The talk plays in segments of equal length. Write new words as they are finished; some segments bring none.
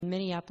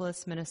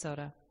Minneapolis,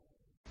 Minnesota.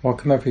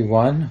 Welcome,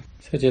 everyone.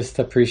 So just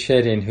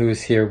appreciating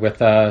who's here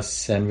with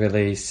us and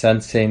really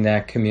sensing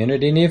that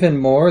community, and even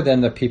more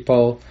than the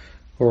people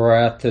who are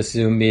at the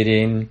Zoom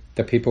meeting,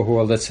 the people who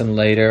will listen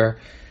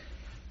later,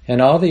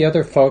 and all the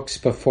other folks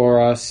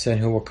before us and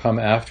who will come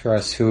after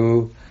us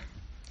who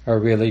are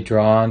really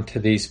drawn to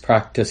these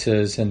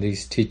practices and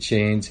these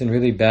teachings and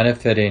really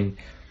benefiting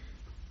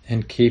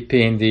and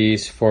keeping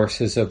these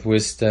forces of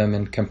wisdom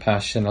and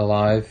compassion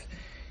alive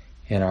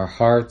in our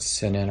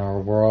hearts and in our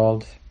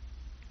world.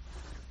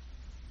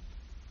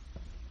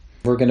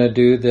 We're going to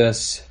do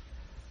this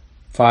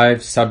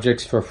 5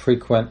 subjects for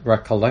frequent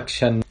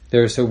recollection.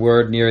 There's a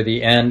word near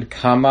the end,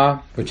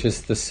 kamma, which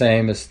is the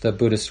same as the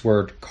Buddhist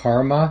word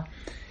karma,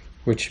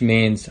 which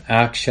means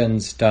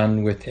actions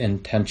done with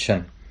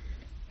intention.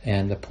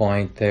 And the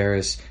point there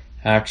is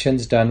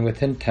actions done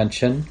with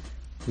intention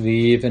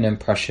leave an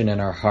impression in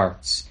our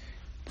hearts.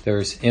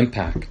 There's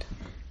impact,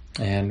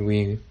 and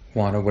we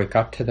want to wake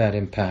up to that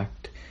impact.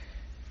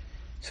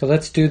 So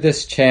let's do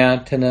this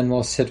chant, and then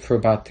we'll sit for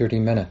about 30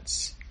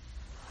 minutes.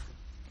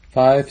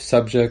 5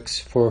 subjects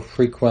for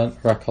frequent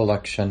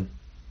recollection.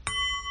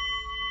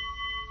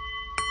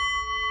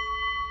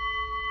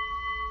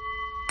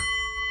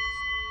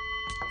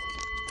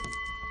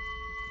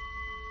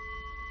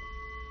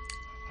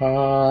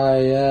 I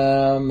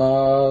am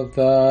of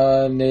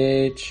the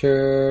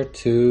nature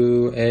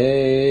to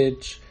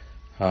age.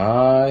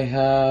 I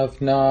have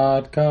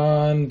not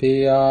gone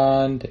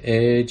beyond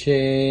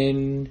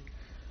aging.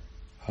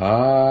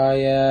 I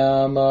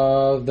am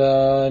of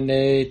the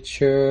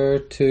nature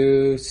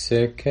to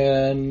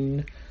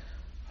sicken.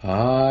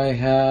 I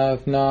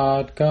have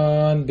not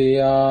gone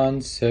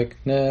beyond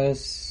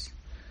sickness.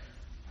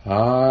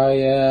 I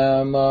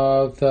am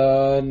of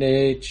the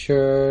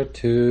nature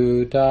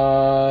to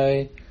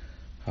die.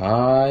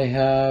 I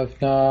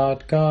have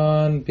not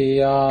gone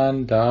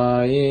beyond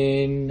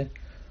dying.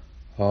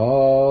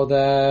 All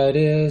that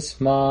is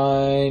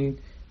mine,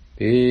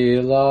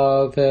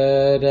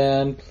 beloved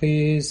and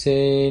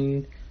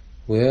pleasing,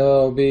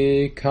 will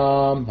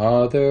become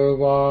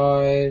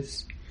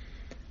otherwise,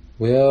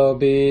 will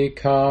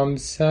become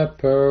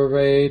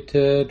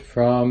separated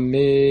from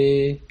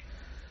me.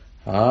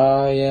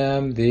 I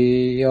am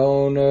the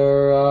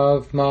owner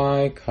of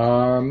my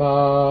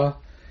karma,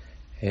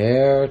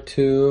 heir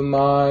to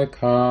my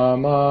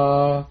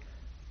karma,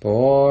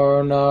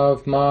 born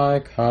of my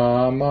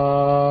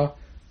karma,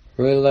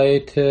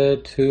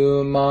 related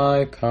to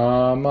my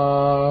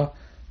karma,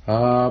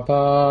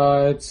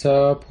 abide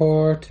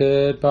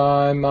supported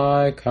by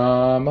my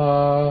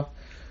karma.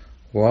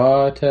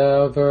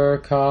 Whatever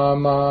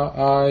karma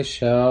I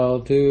shall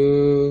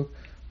do,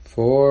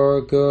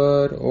 for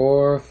good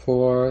or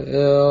for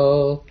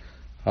ill,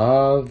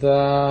 of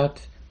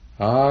that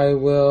I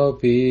will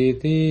be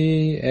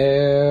the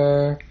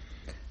heir.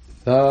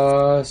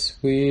 Thus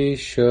we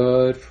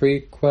should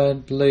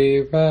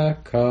frequently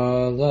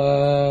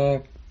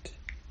recollect.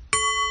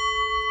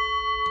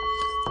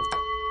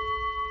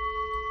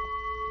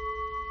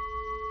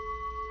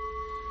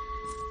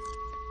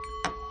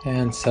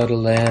 And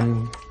settle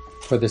in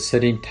for the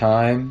sitting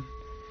time.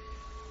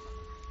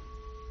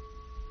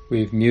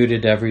 We've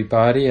muted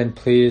everybody, and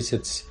please,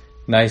 it's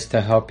nice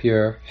to have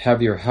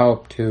your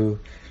help to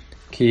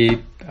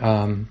keep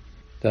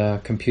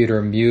the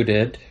computer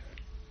muted.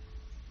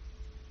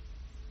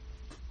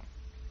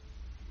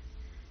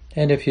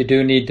 And if you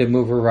do need to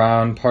move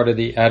around, part of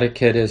the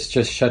etiquette is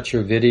just shut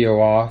your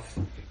video off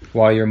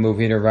while you're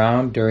moving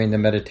around during the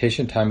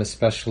meditation time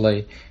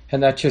especially,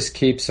 and that just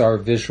keeps our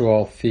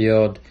visual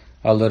field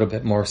a little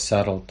bit more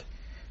settled.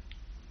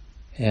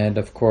 And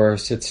of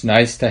course, it's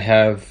nice to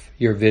have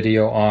your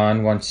video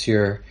on once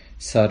you're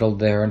settled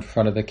there in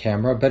front of the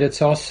camera, but it's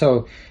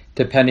also,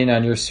 depending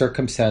on your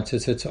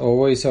circumstances, it's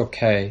always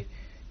okay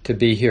to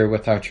be here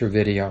without your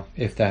video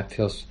if that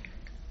feels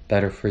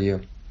better for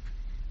you.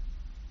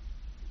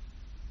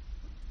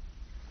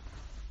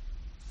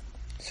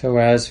 So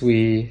as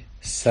we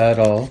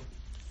settle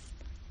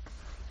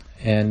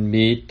and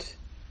meet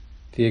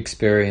the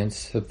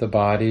experience of the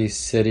body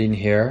sitting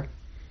here,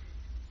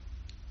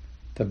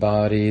 the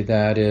body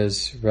that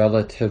is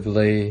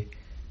relatively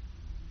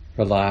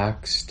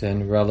relaxed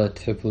and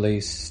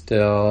relatively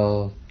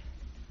still,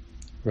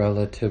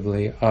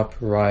 relatively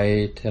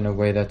upright in a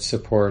way that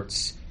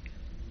supports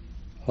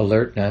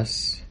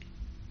alertness.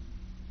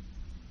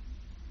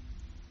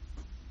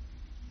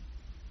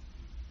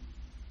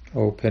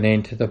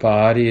 Opening to the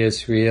body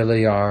is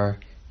really our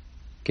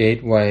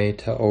gateway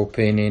to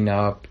opening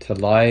up to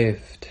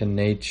life, to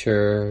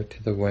nature,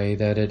 to the way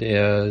that it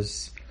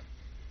is.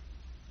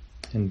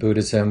 In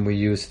Buddhism, we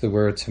use the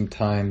word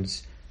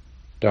sometimes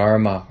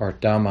dharma or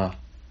dhamma.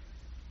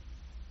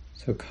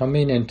 So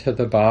coming into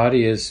the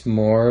body is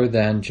more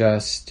than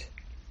just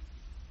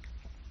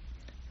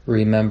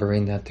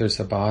remembering that there's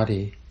a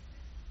body.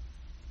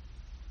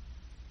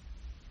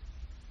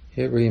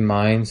 It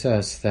reminds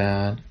us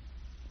that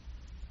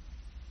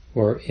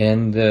we're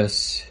in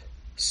this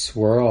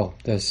swirl,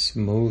 this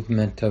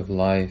movement of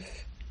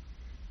life,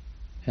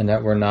 and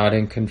that we're not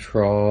in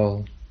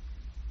control,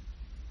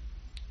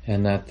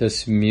 and that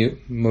this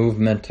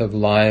movement of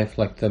life,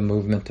 like the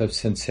movement of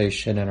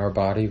sensation in our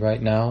body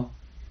right now,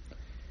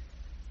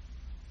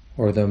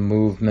 or the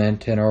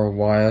movement in our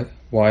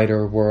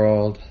wider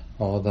world,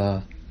 all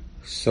the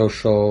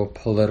social,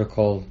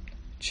 political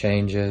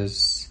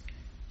changes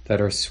that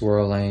are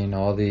swirling,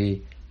 all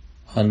the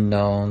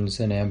unknowns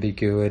and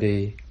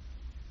ambiguity.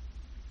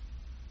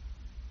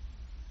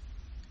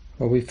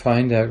 Well, we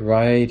find that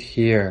right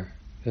here,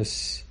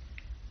 this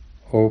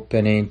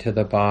opening to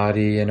the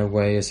body in a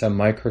way is a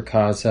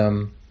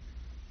microcosm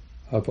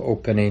of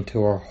opening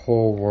to our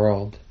whole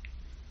world.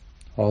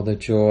 All the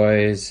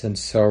joys and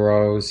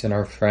sorrows in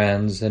our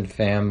friends and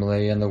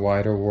family and the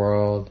wider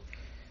world,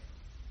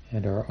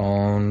 and our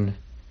own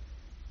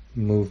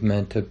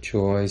movement of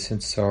joys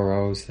and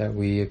sorrows that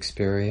we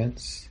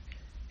experience,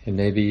 and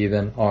maybe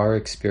even are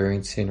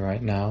experiencing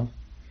right now.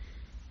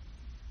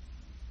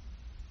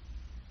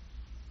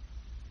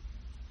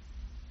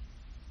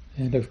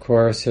 And of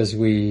course, as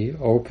we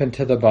open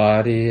to the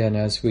body and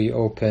as we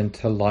open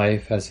to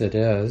life as it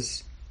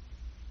is,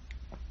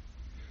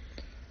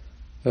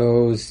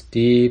 those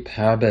deep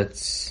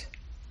habits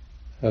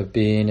of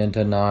being in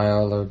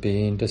denial or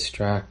being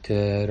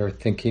distracted or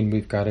thinking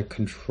we've got to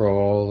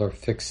control or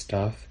fix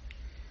stuff,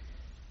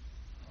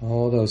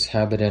 all those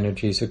habit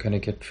energies are going to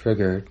get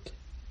triggered.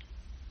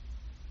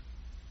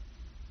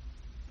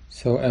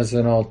 So as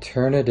an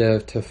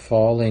alternative to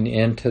falling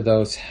into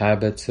those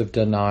habits of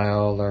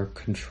denial or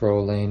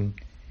controlling,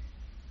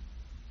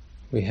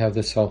 we have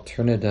this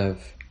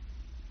alternative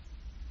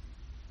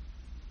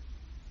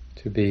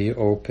to be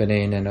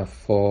opening in a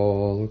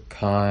full,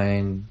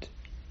 kind,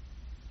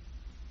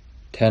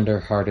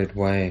 tender-hearted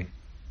way.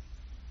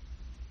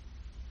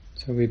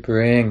 So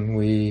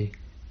we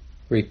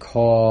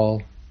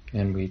recall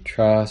and we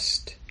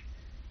trust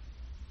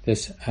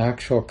this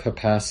actual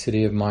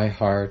capacity of my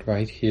heart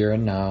right here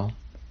and now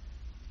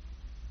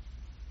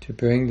to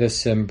bring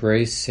this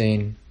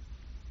embracing,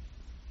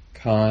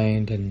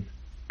 kind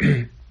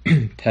and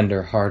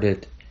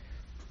tender-hearted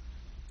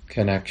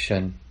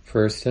connection,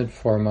 first and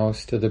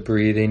foremost to the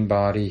breathing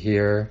body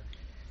here,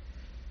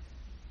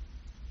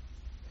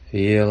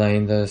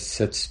 feeling the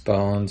sits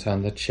bones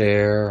on the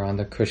chair, on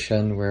the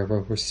cushion, wherever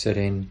we're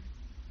sitting,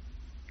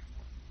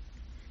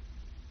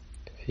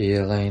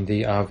 feeling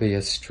the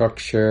obvious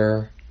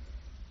structure,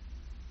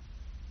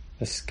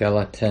 the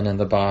skeleton in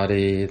the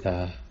body,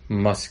 the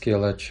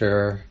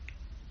musculature,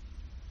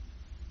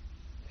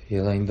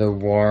 feeling the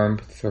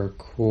warmth or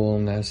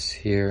coolness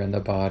here in the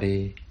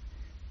body.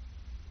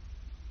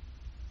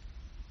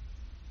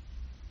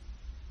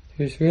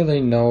 There's really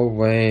no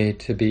way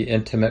to be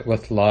intimate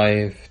with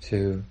life,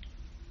 to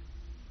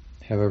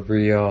have a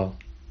real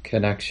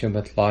connection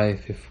with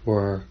life if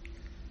we're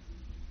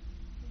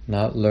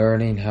not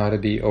learning how to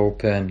be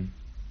open,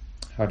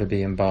 how to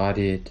be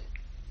embodied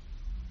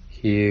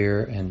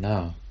here and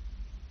now.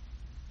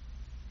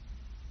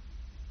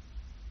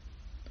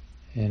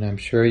 And I'm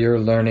sure you're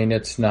learning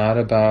it's not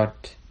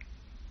about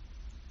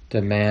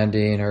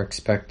demanding or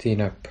expecting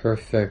a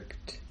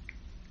perfect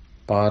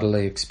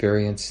bodily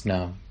experience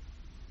now.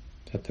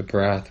 That the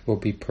breath will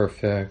be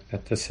perfect,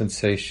 that the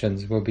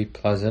sensations will be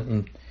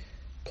pleasant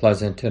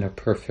in a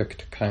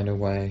perfect kind of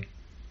way.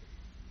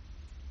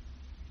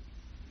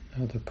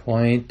 Now the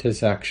point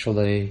is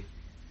actually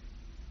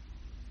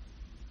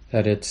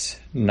that it's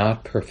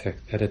not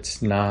perfect, that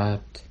it's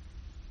not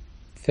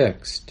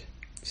fixed,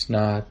 it's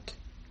not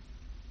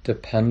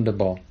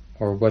dependable,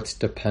 or what's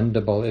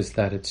dependable is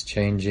that it's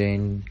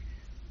changing,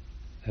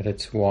 that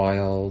it's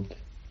wild,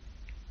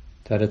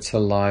 that it's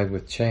alive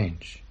with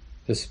change,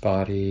 this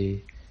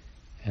body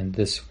and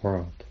this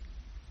world.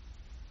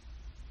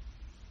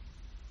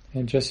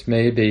 And just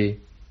maybe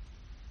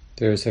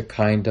there's a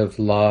kind of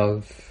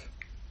love,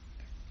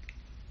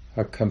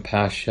 a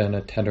compassion,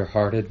 a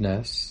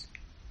tender-heartedness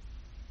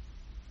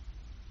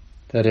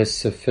that is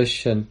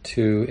sufficient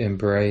to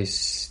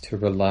embrace, to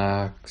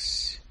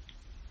relax,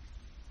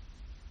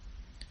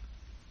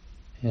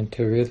 and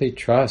to really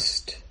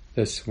trust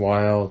this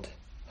wild,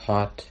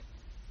 hot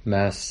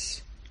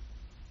mess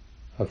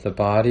of the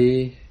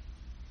body,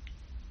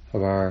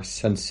 of our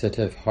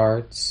sensitive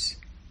hearts,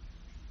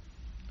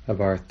 of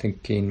our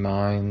thinking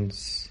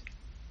minds,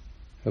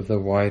 of the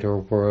wider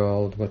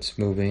world, what's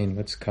moving,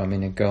 what's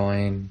coming and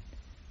going.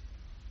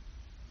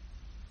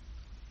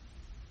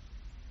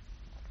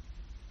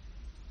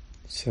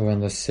 So in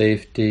the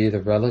safety,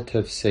 the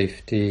relative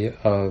safety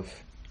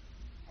of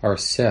our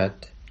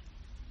set,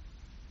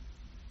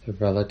 the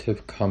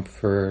relative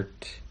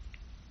comfort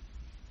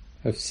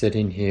of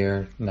sitting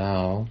here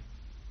now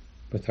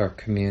with our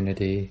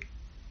community,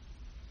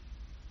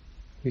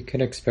 we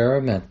can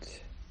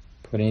experiment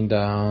putting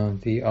down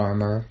the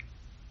armor,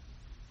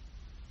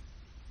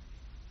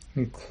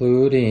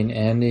 including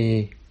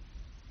any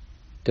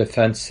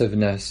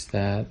defensiveness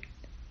that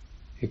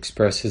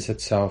expresses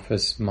itself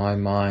as my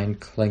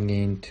mind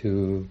clinging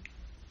to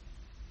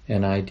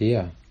an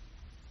idea,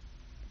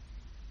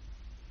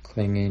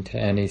 clinging to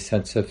any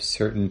sense of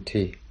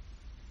certainty.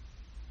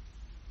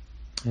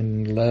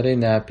 And letting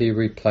that be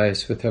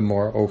replaced with a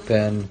more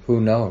open, who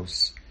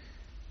knows?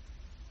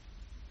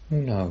 Who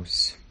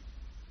knows?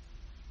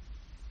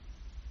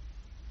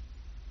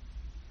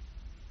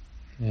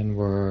 And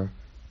we're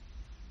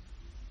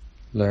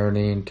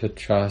learning to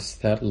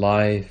trust that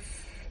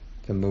life,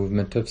 the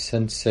movement of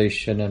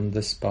sensation in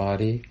this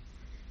body,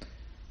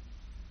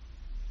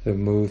 the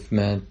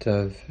movement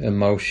of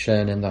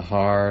emotion in the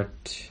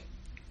heart,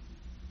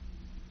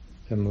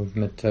 the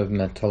movement of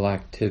mental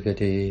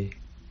activity,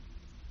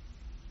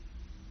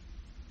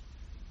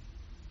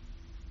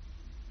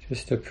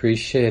 just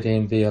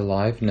appreciating the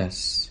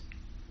aliveness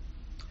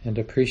and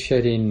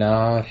appreciating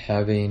not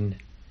having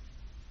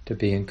to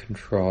be in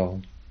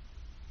control,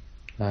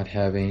 not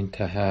having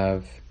to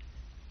have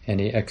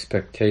any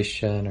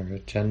expectation or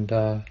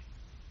agenda.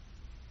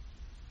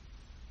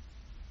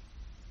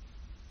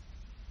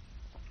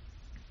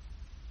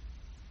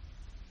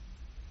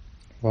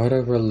 What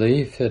a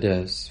relief it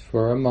is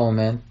for a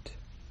moment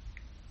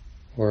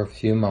or a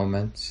few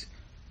moments.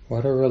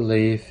 What a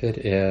relief it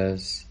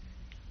is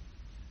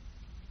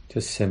to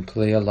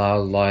simply allow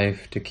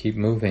life to keep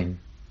moving,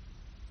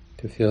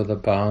 to feel the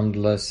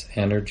boundless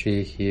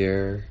energy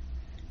here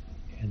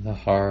in the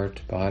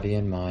heart, body,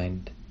 and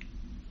mind,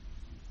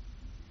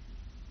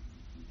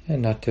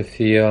 and not to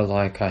feel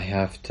like I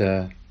have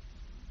to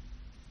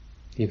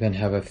even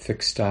have a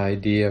fixed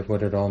idea of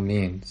what it all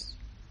means.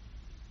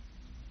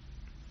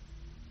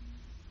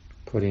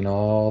 Putting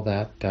all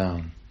that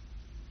down.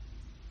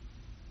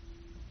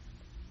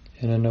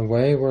 And in a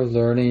way we're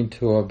learning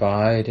to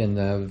abide in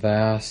the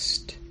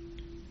vast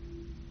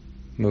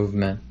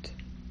movement.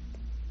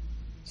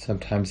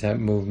 Sometimes that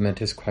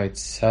movement is quite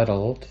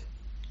settled,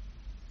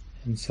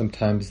 and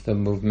sometimes the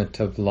movement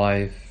of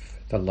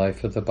life, the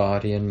life of the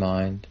body and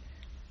mind,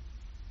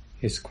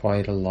 is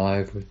quite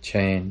alive with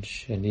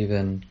change and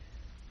even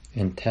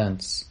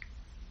intense.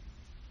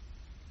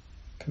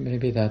 But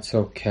maybe that's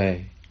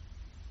okay.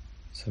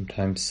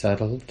 Sometimes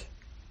settled,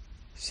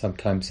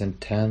 sometimes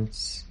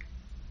intense.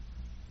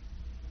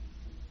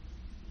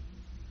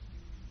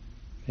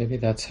 Maybe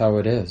that's how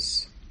it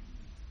is.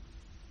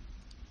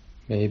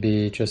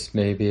 Maybe, just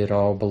maybe, it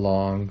all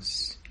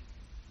belongs.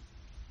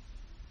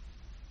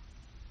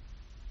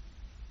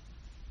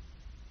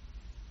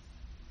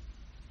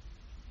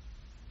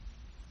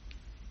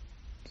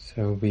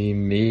 So we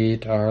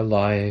meet our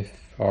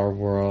life, our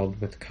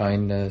world, with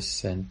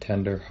kindness and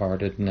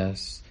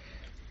tender-heartedness,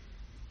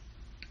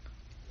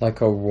 like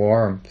a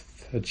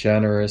warmth, a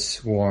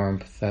generous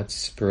warmth that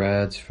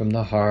spreads from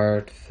the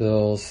heart,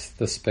 fills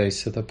the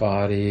space of the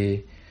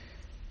body,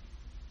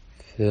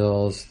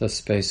 fills the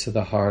space of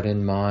the heart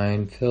and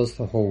mind, fills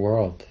the whole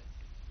world.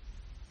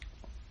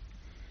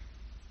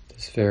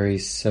 This very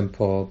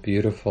simple,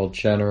 beautiful,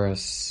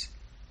 generous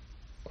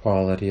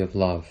quality of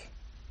love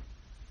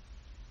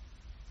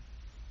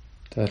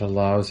that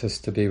allows us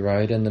to be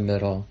right in the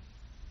middle,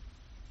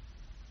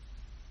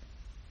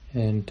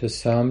 and to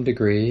some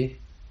degree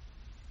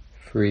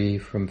free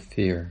from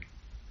fear.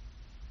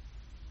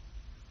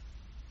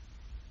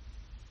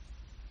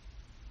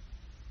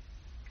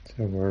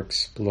 So we're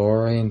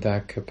exploring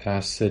that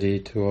capacity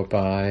to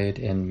abide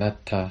in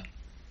metta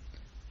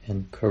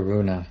and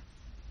karuna,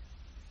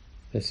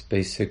 this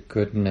basic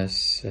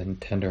goodness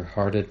and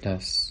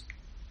tender-heartedness,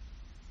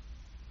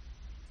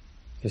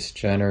 this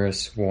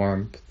generous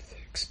warmth,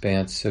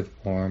 expansive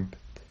warmth,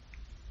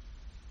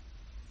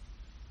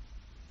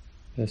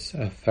 this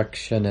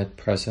affectionate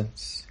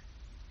presence.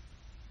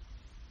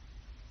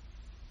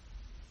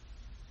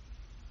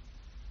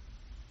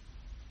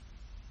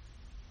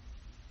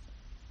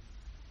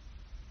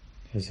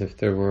 As if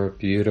there were a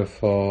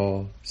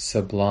beautiful,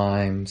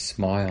 sublime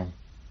smile.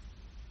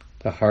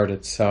 The heart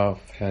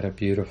itself had a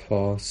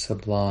beautiful,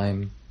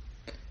 sublime,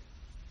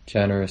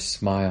 generous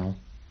smile.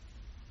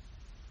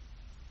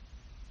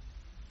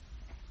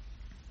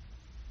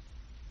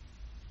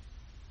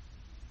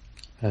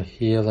 A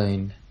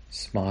healing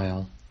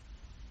smile.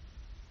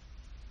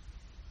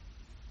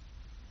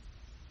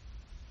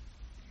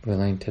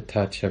 Willing to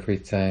touch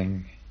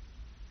everything,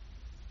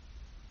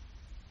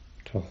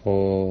 to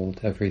hold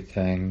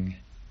everything.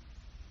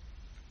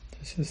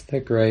 This is the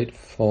great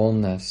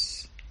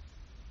fullness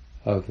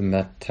of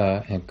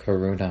metta and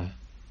karuna,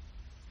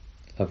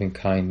 loving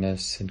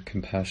kindness and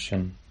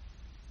compassion.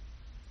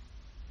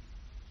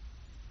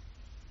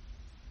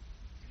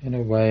 In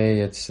a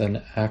way, it's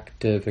an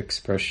active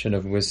expression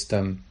of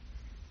wisdom,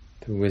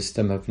 the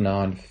wisdom of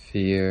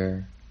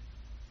non-fear.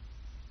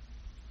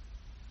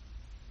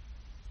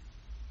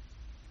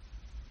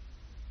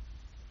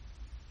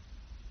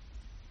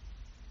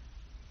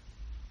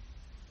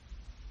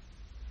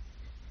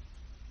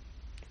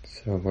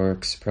 So we're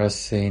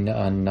expressing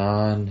a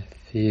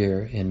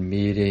non-fear in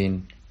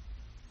meeting,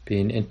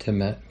 being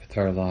intimate with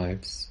our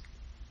lives.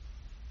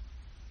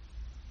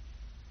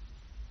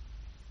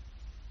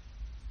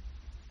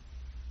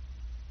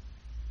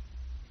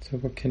 So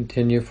we'll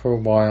continue for a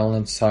while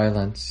in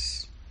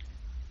silence.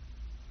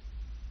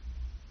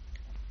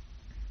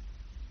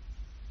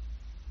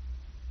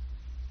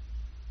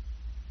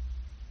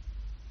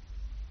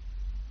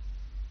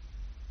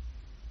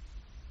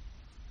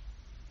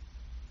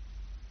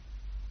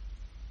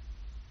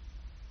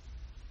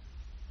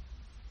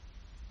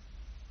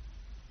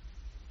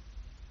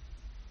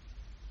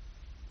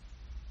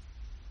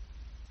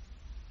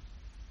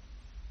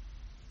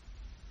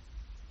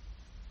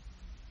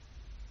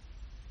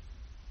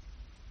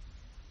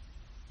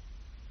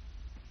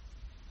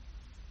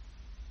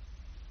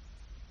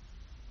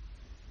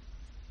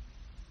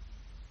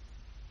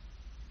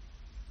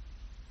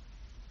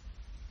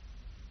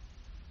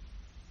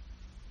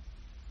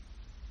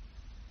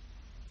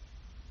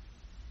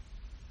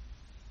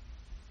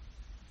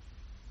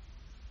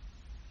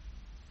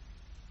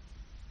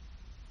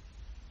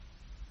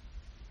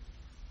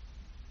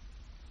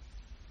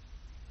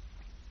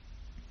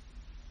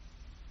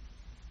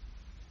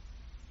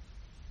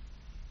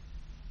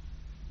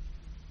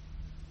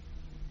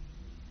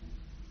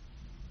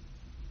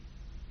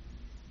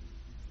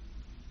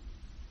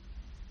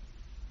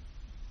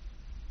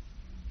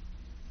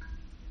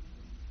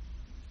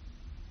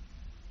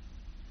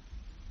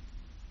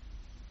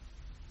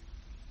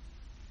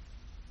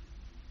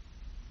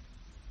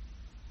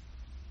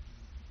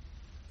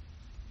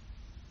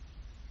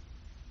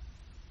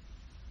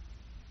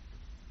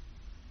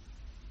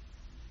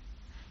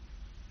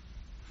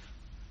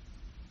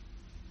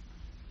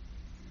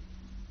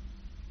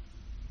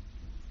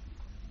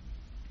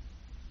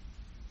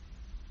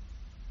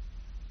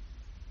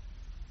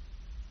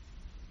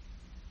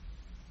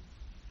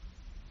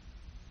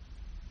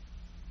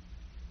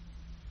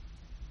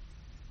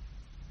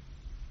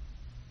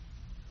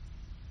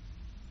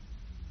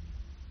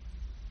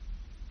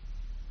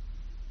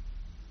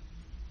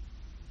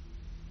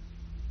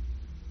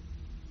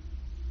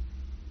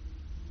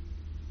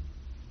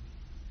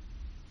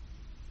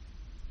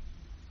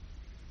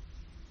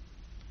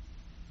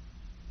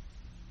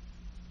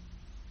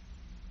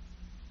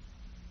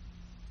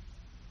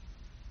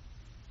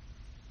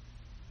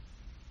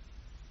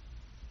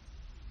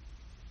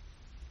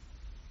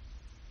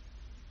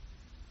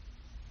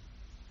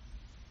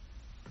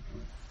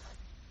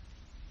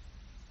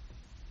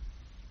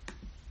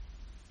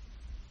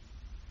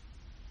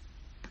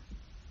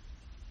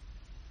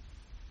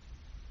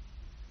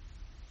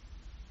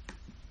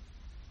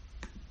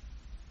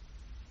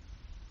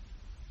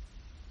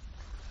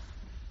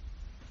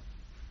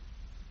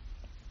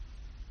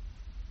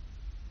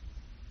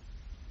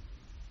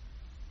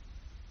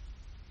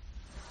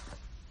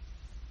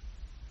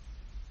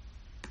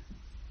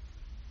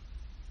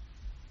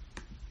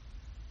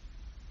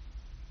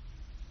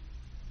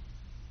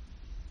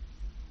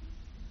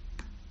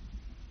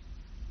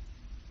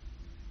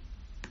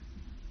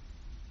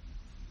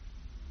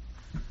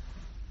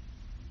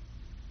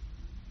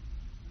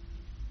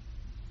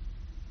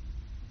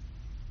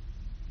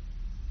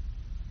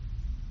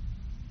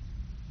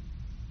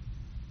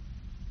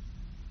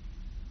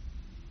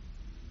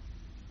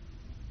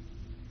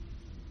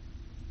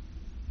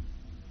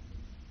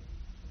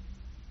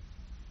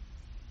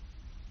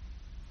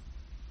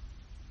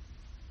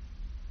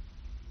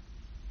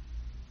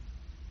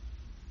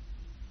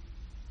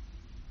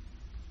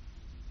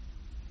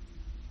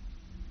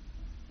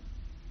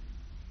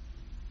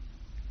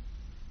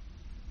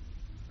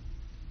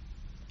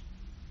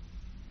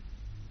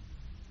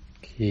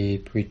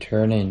 Keep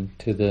returning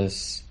to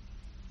this,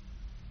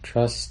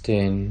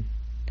 trusting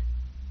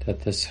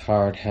that this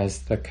heart has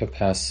the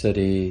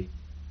capacity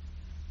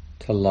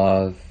to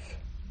love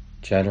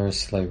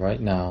generously right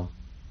now.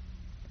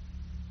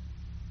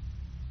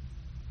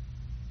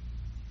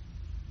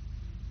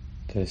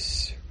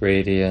 This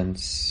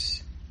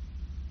radiance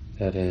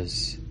that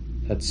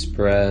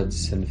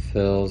spreads and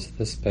fills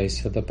the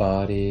space of the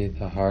body,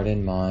 the heart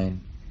and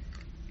mind,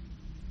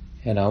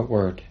 and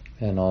outward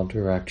in all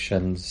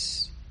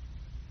directions.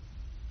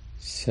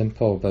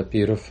 Simple but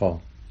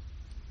beautiful.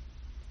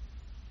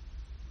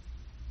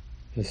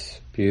 This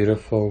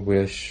beautiful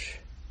wish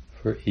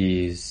for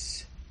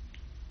ease.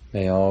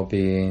 May all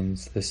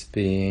beings, this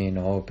being,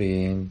 all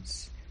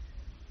beings,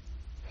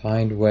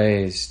 find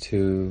ways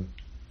to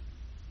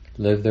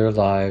live their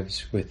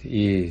lives with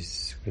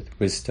ease, with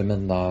wisdom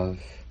and love,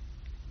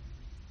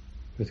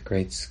 with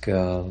great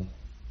skill.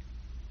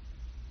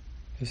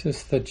 This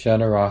is the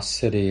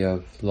generosity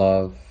of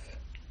love,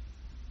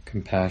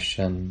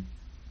 compassion,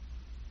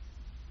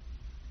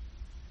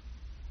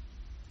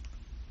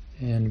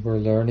 and we're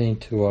learning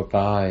to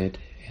abide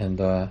in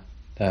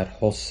that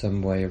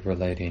wholesome way of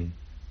relating,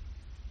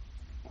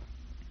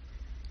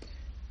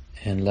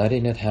 and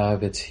letting it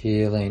have its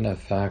healing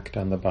effect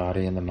on the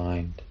body and the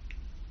mind.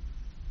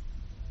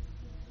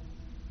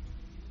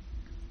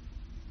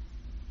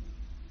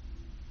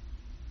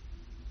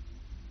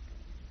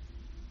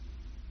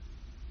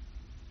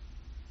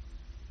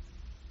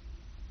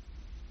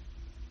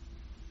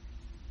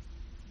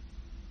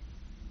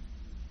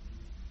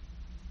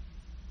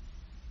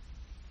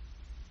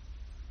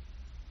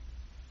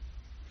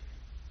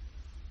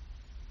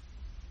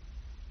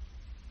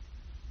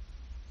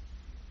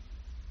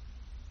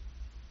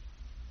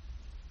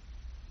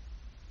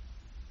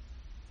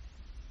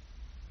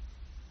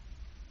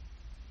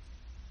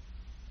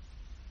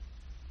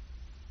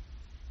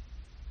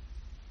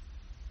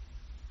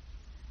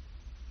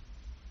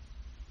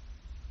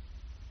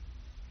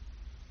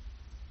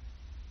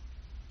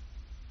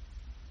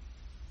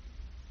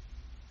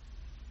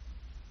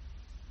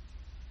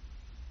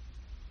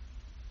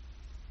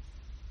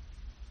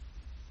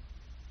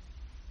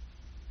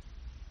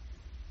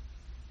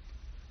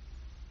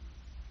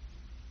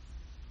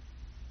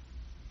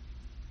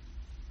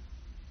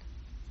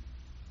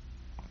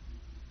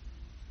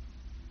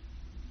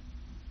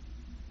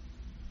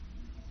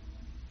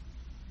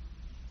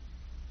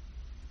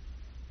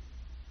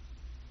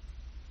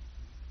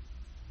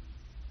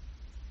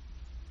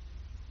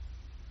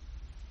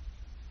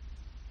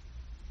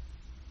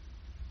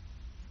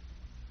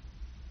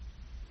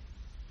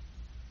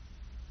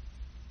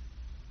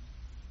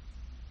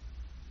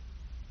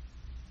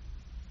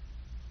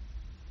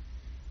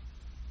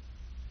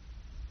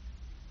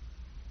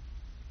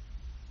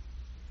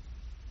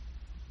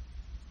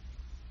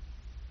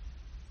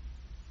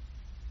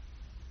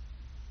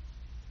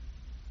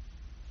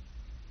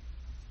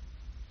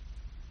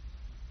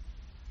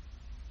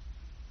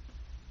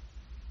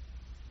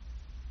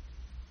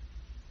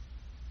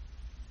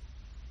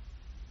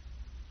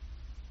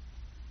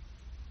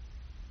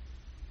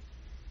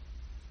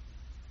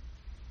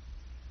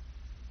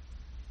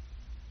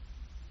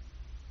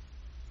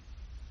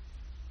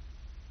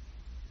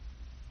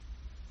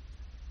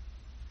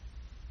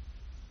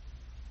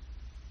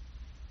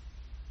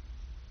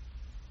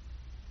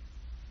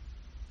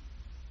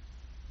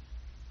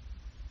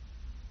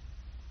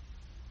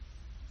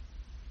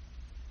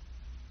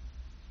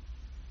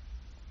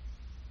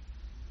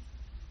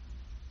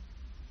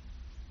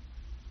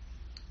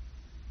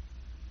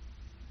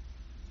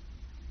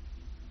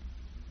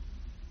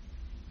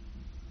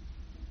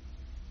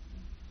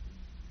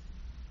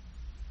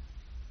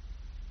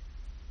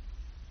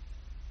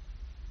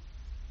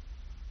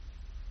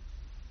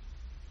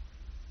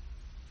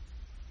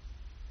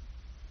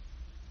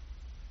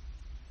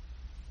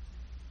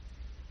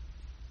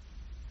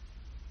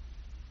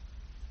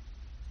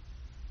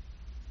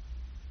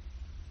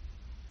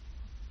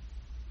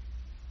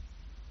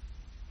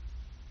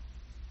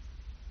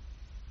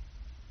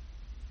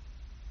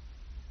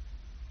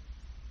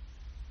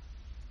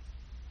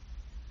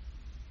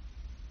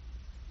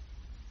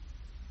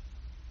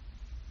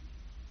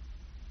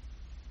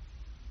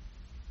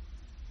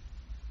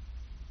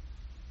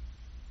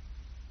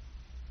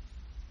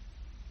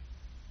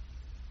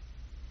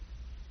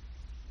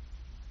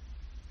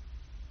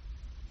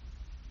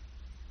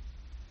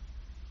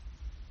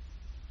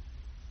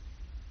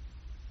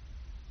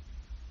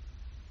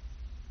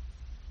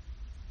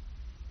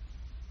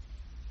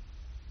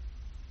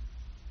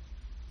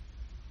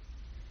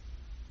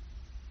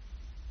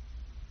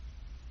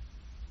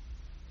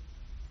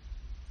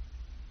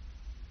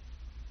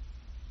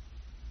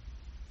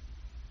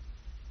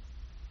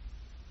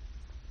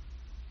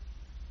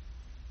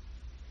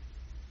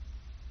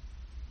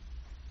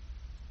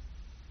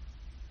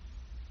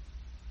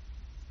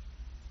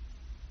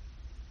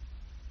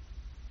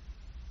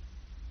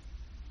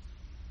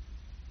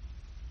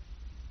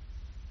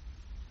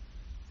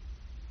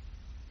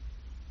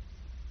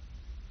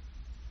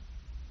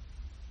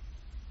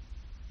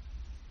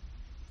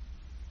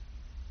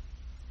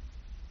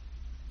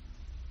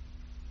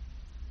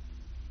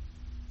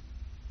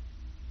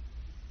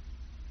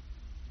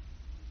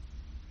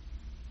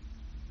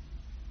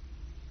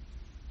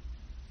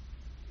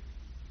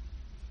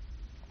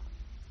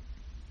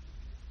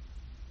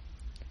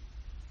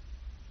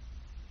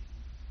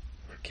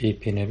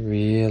 keeping it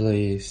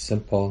really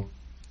simple.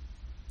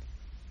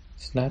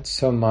 It's not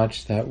so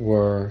much that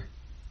we're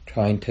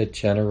trying to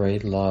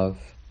generate love.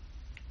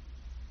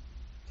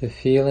 The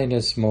feeling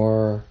is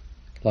more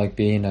like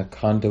being a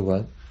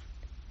conduit.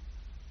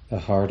 The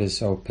heart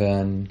is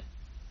open,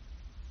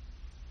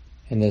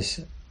 and this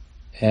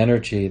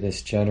energy,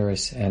 this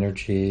generous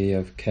energy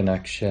of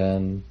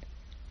connection,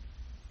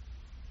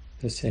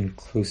 this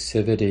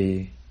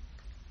inclusivity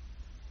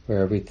where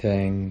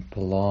everything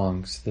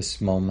belongs, this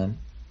moment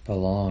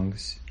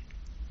belongs.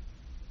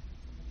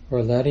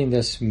 We're letting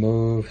this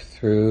move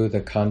through the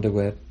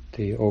conduit,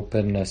 the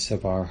openness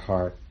of our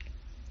heart.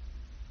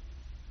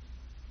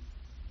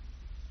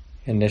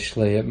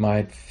 Initially it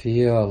might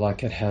feel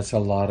like it has a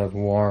lot of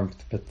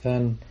warmth, but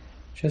then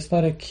just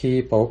let it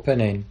keep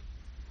opening.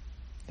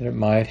 That it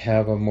might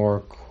have a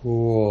more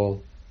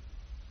cool,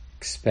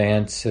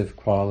 expansive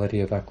quality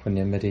of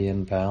equanimity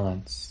and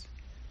balance.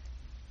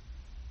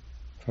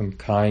 From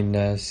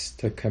kindness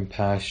to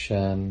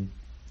compassion,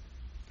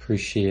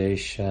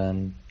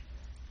 appreciation,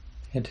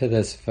 into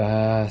this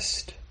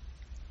vast,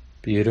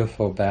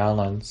 beautiful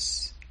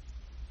balance.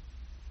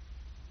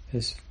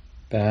 This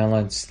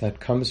balance that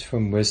comes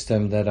from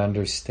wisdom that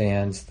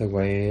understands the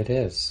way it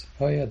is.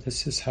 Oh yeah,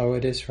 this is how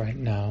it is right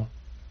now.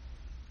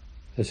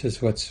 This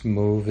is what's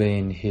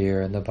moving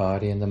here in the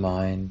body and the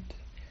mind,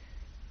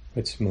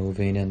 what's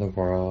moving in the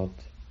world.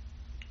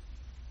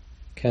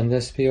 Can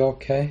this be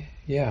okay?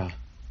 Yeah,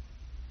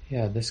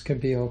 this can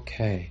be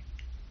okay.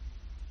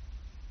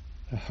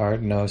 The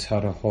heart knows how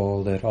to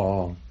hold it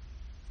all.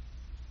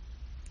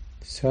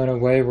 So in a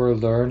way we're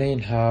learning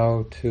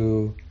how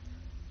to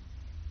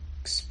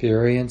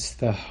experience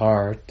the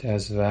heart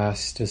as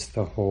vast as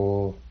the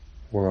whole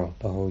world,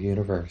 the whole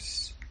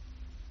universe.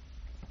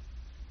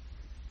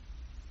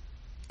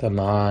 The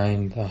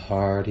mind, the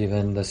heart,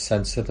 even the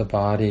sense of the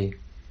body.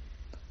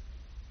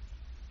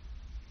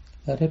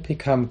 Let it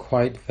become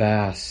quite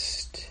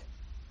vast,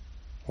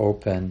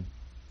 open,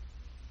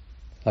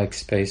 like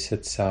space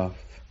itself.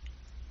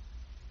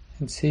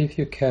 And see if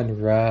you can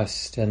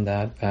rest in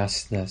that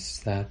vastness,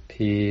 that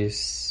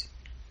peace,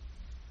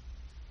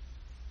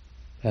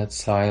 that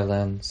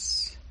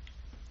silence.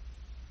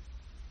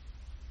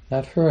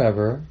 Not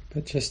forever,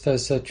 but just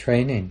as a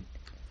training.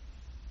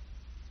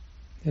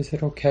 Is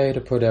it okay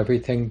to put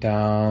everything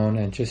down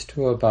and just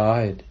to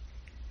abide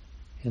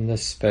in the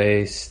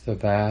space, the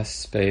vast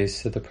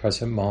space of the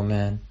present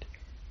moment,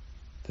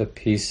 the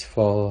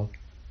peaceful,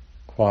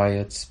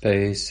 quiet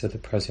space of the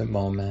present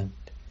moment?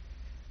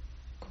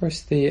 Of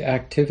course, the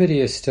activity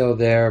is still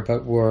there,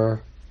 but we're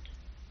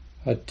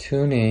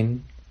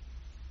attuning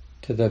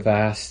to the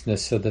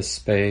vastness of the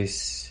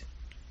space,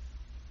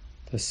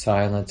 the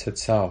silence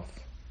itself.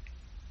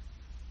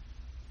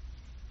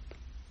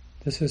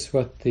 This is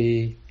what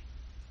the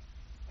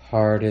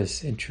heart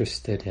is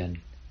interested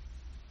in,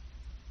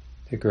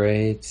 the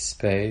great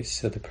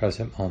space of the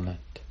present moment.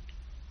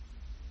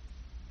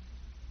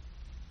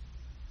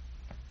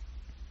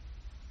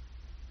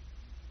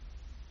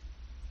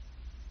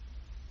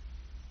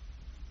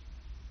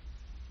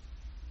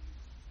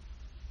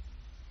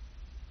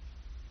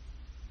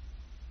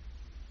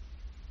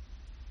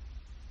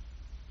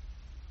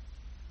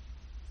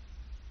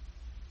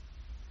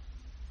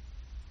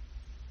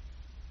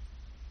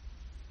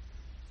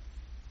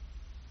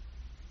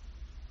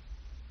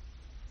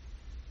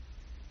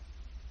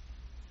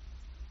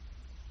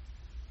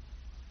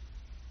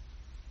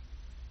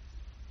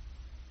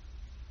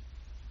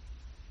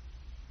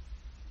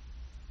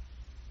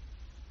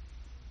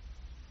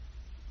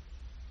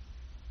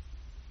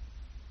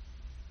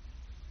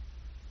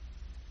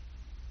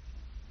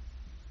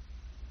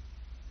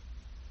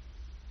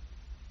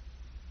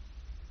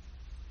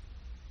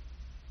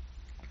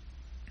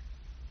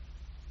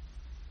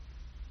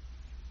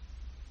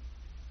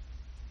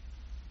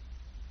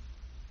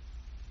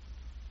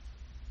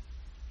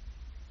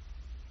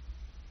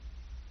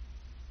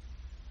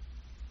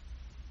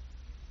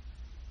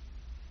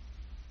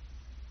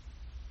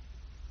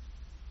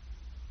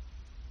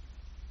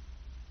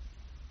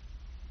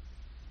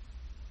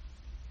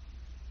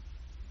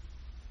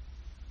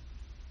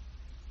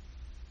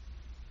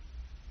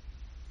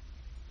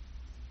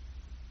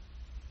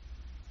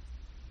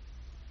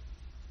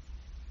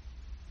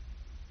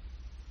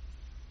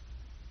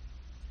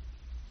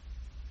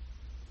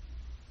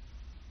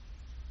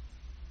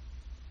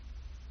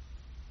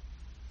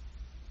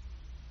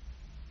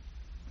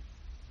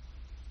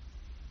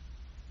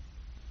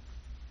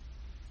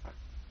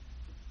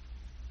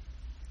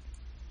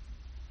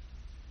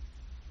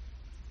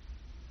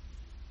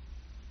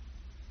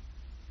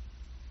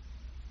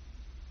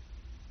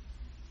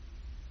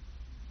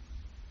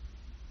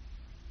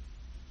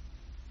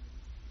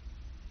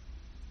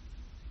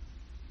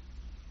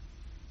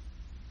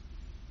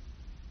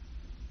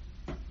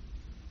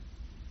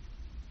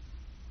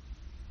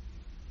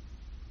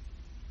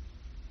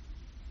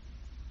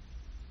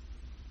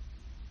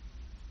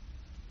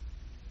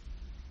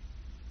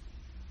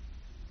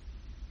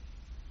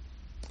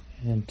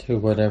 And to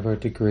whatever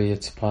degree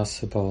it's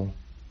possible,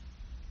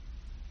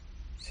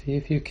 See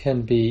if you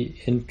can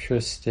be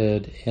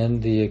interested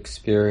in the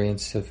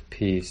experience of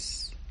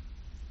peace,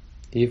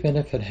 even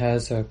if it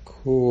has a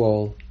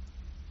cool,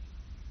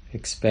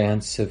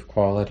 expansive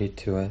quality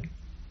to it,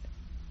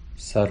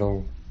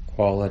 subtle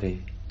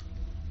quality.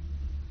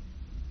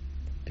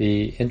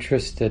 Be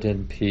interested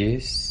in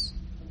peace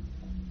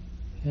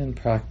and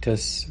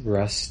practice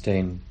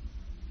resting,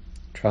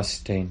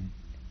 trusting.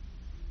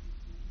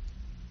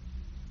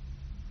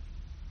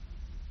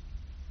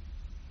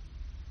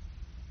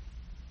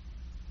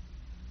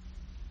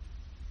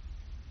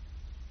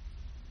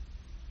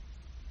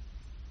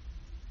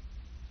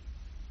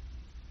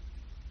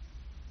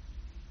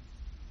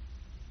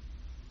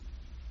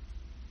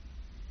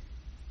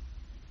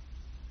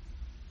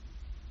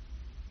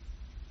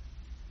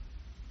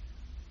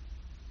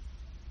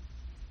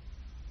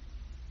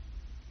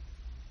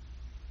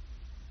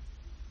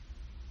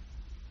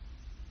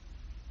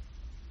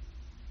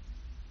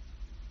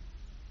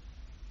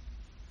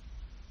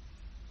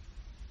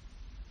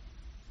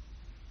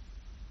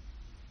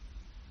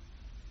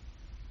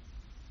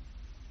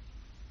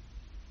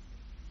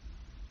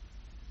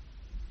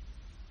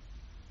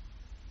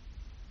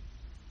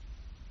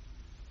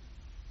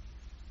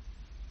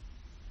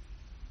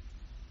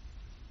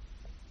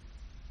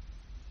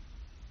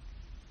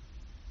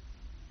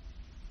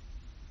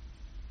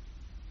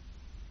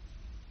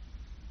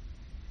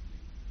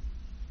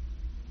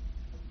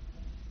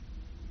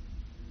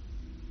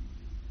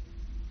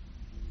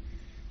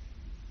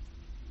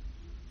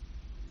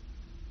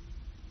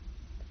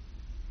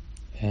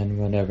 And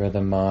whenever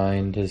the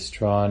mind is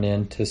drawn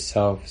into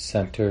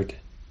self-centered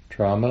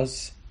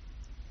dramas,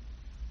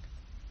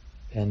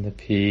 then the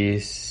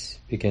peace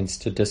begins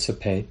to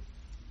dissipate.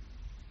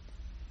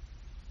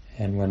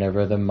 And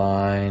whenever the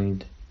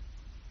mind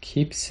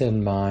keeps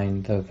in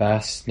mind the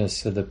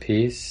vastness of the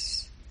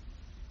peace,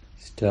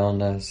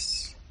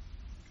 stillness,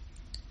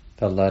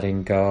 the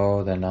letting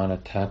go, the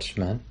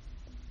non-attachment,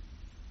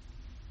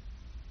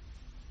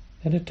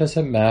 and it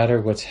doesn't matter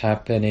what's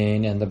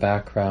happening in the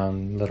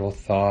background, little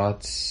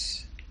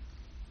thoughts,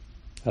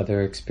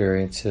 other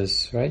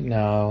experiences. Right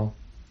now,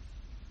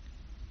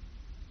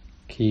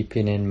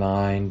 keeping in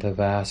mind the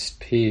vast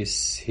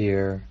peace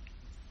here,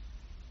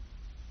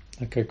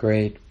 like a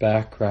great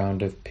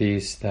background of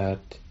peace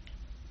that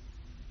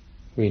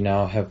we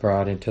now have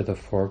brought into the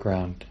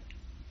foreground.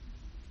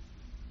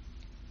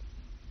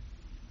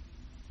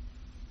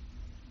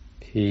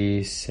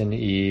 Peace and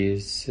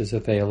ease is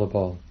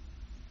available.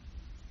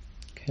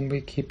 Can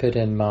we keep it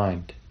in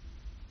mind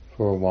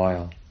for a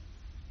while?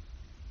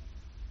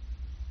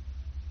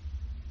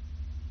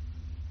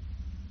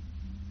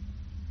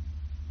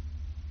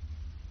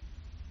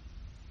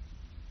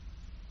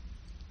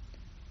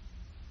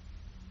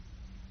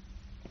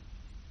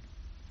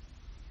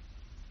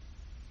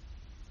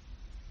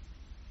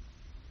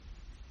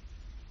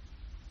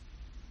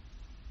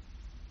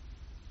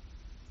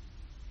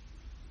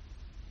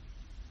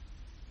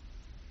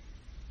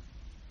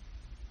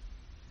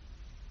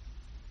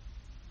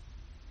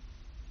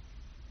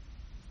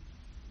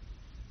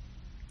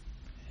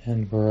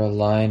 And we're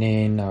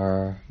aligning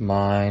our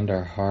mind,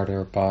 our heart,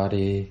 our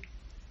body.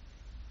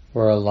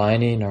 We're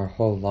aligning our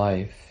whole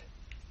life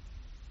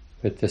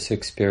with this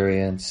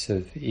experience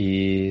of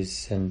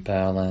ease and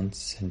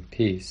balance and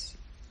peace.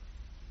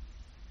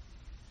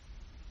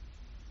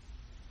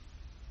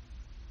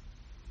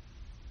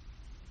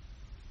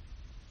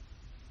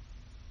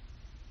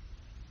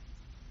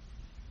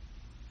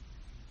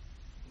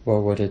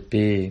 What would it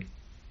be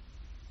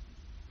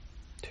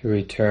to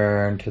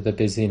return to the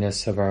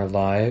busyness of our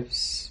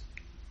lives,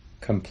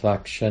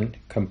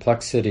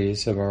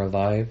 complexities of our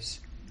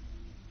lives,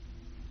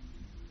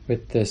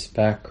 with this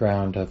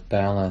background of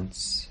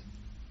balance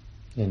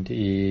and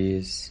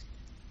ease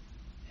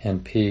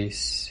and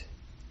peace,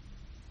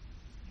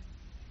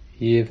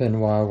 even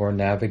while we're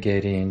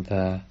navigating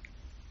the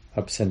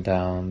ups and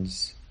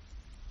downs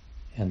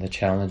and the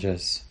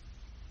challenges.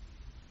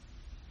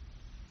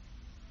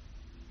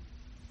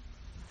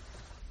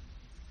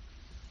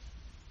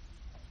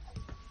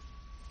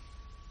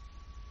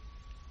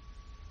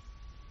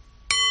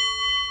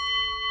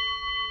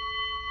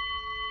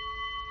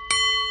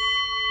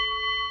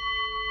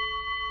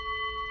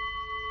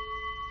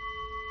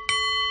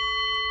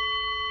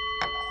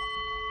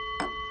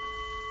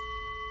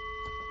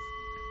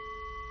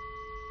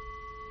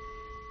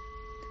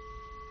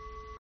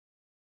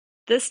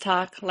 This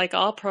talk, like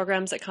all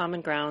programs at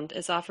Common Ground,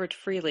 is offered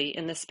freely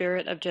in the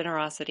spirit of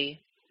generosity.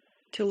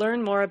 To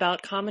learn more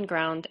about Common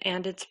Ground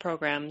and its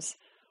programs,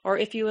 or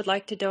if you would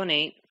like to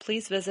donate,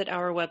 please visit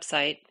our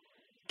website,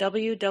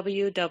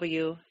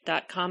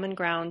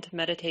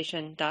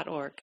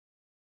 www.commongroundmeditation.org.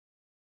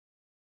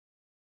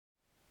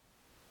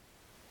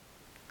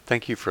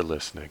 Thank you for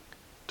listening.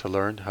 To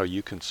learn how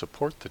you can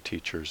support the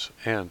teachers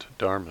and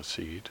Dharma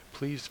Seed,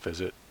 please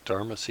visit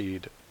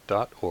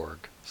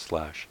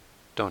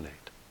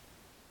dharmaseed.org/donate.